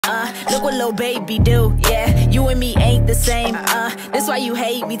look what lil' baby do. Yeah, you and me ain't the same. This why you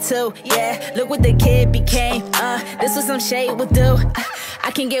hate me too. Yeah, look what the kid became. This what some shade would do.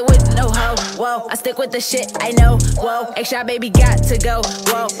 I can get with no hoe. Whoa, I stick with the shit I know. Whoa, extra baby got to go.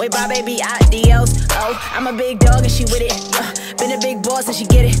 Whoa, wait, bye baby, adios. Oh, I'm a big dog and she with it. Been a big boss and she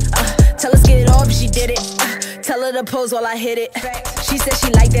get it. Tell us get it off and she did it. Tell her to pose while I hit it. She said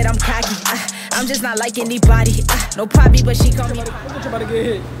she like that I'm cocky. I'm just not like anybody. No poppy, but she call me. Look at you about to get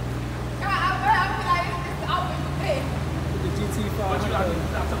hit. With the GT5. What you got to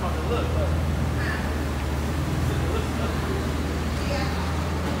stop talking about the look.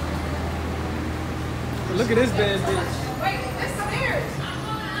 Look at this bad bitch. Wait, there's some ears. I'm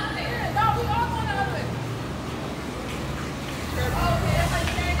going out there. No, we all going the other way. Okay, that's like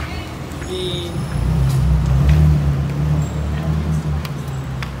that again. Yeah.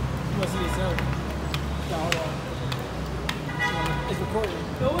 You want to see yourself? No, hold on. It's recording.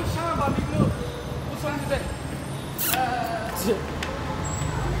 Yo, what's Sean about me? Look. What song is that?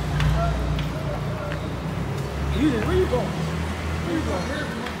 You just, where you going? Where you going?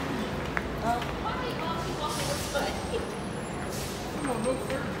 Come on, look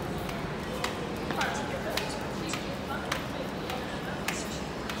first.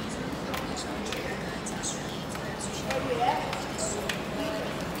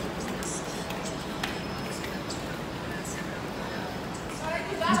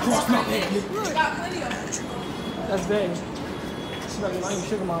 That's bad. She's about to buy me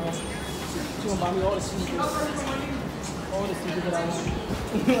sugar mama. She's gonna buy me all the sneakers. All the sneakers that I want.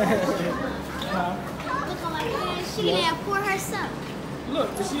 Look on my hand. She can have for herself. Look,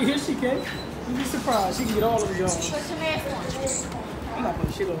 if she here she can. You'd be surprised. She can get all of the Jones. Put some ass on. I'm not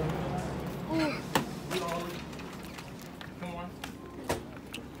putting shit on her. Come on.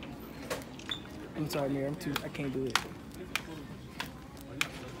 I'm sorry, Mary. I can't do it.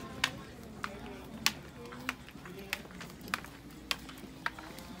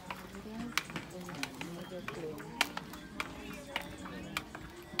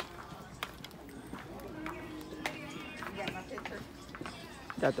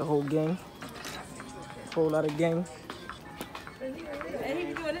 Got the whole gang. Whole lot of gang. And he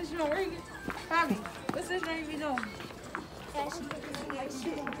be doing this, you know, where he get? Bobby, what's this name be doing?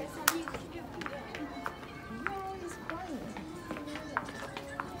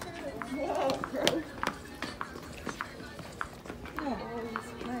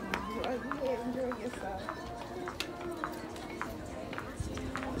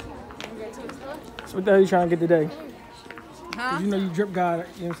 So what the hell are you trying to get today? Huh? You know you drip God,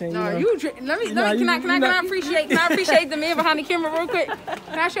 you know what I'm saying? No, you let me, can I appreciate the man behind the camera real quick?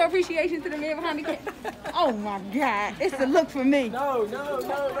 Can I show appreciation to the man behind the camera? Oh my God, it's the look for me. No. Hold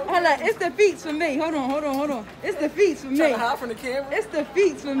on, it's the feats for me. Hold on. It's the feats for me. Trying to hide from the camera? It's the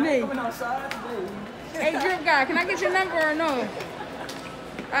feats for me. Coming outside today. Hey, Drip Guy, can I get your number or no?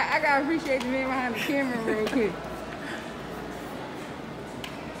 I gotta appreciate the man behind the camera real quick.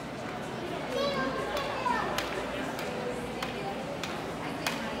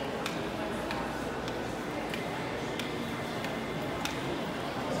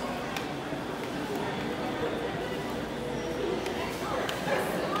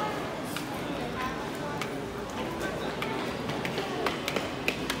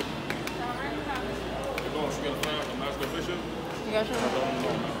 You got your number?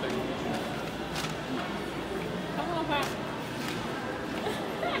 Come on, Pop.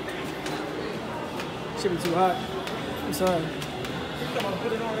 Should be too hot. I'm sorry. You talking about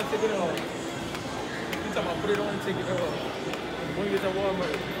put it on and take it off. You talking about put it on and take it off. When you get that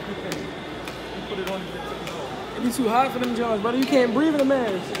Walmart, you put it on and take it off. It be too hot for them Jones, brother. You can't breathe in the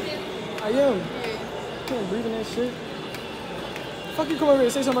mask. I am. You can't breathe in that shit. Fuck you come over here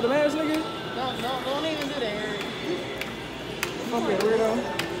and say something about the mask, nigga? Don't even do that, Eric. Fucking weirdo.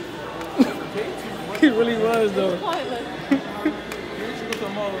 He really was though. You should go to a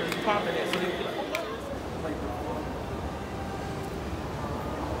mall and pop in it so they be like,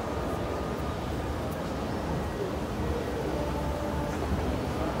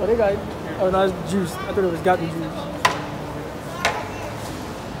 Oh, they got. Oh no, it's juice. I thought it was gotten juice.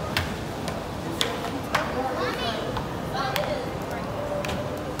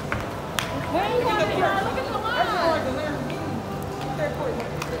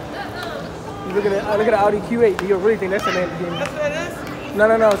 You look at the Audi Q8. You really think that's the name of the game? that's what it is? No.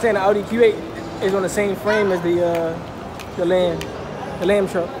 I'm saying the Audi Q8 is on the same frame as the Lamb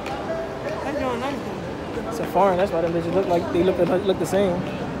truck. That's doing nice. It's a foreign. That's why them bitches look like they look the same.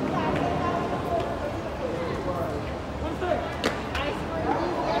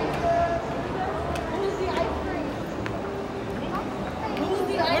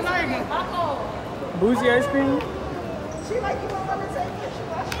 Bougie ice cream? She like you want to take it.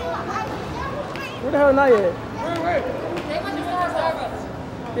 Where the hell Naya at? They went to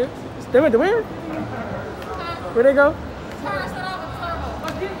Starbucks. They went to where? Where they go?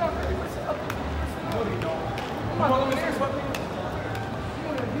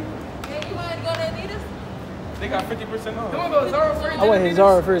 They got 50% off. I went to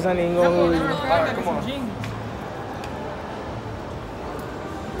Zara first. I didn't even go to Alright, come on.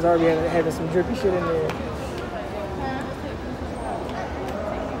 Zara be having some drippy shit in there.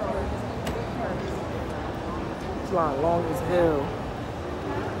 This line long as hell.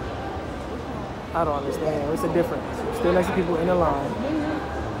 I don't understand. What's the difference? Still next to people in the line.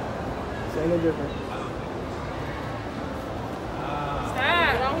 So ain't no different.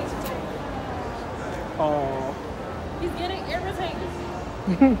 Oh. He's getting irritated.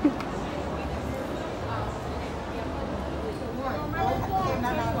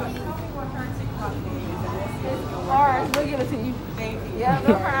 Alright, we'll give it to you. Thank you. Yeah,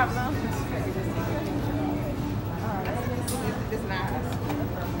 no problem. It's nice.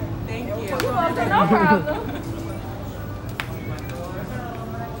 Thank you. No problem.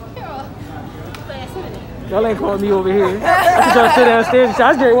 Y'all ain't calling me over here. You trying to sit downstairs. I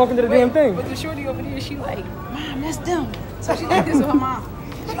was getting walking to the damn thing. But the shorty over there, she like, Mom, that's them. So she did this with her mom.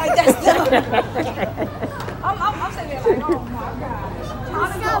 She's like, that's them. I'm sitting there like, oh my God.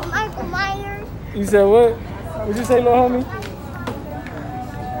 What's up, Michael Myers? You said what? What'd you say, little homie?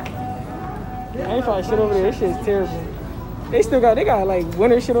 I ain't find shit over there. That shit's terrible. They got like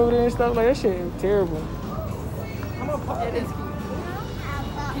winter shit over there and stuff. Like, that shit is terrible. It is cute.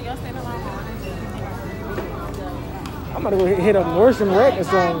 Can y'all stand around? I'm about to go hit up Nordstrom Rack or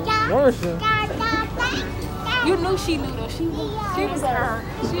something. Nordstrom. You knew she knew though. She was her.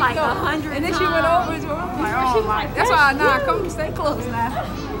 She like 100. And then she went over to her. I'm like, oh my. That's why come stay close now.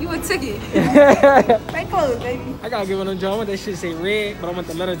 You a ticket. Stay close, baby. I gotta give it a job. I want that shit to say red, but I want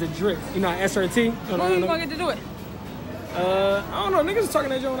the letters to drip. You know, SRT. Who you gonna get to do it? I don't know. Niggas was talking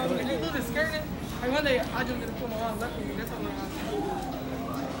that joke when I was like, You do the skirting? Like one day, I just gonna put my arms up and that's all I'm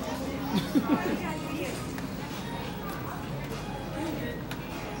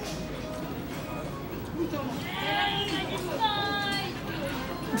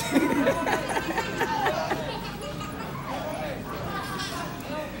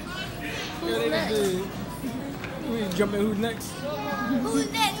Who's next? We jumping who's next?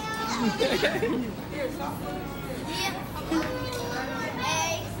 Who's next?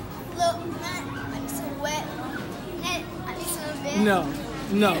 Hey, look, I need some wet. I need some bit. No,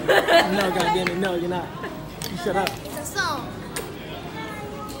 goddamn it, no, you're not. You shut up. It's a song.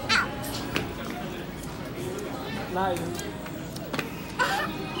 Ow. Not even.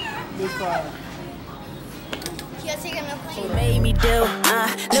 This far. You're taking a plane. Made me do,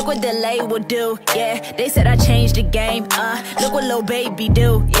 look what the label do, yeah. They said I changed the game, look what Lil Baby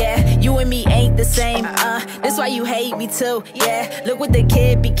do, yeah. You and me ain't the same, this why you hate me too, yeah. Look what the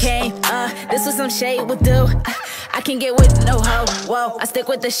kid became, this what some shade would do. I can get with no hoe, whoa. I stick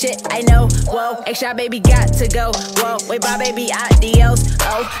with the shit I know, whoa. Extra baby got to go, whoa. Wait, bye baby, adios,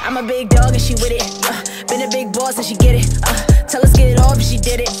 oh. I'm a big dog and she with it, been a big boss and she get it, tell us get it off and she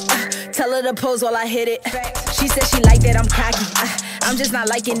did it, tell her to pose while I hit it. She said she like that I'm cocky, I'm just not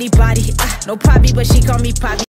like anybody, no poppy but she call me poppy.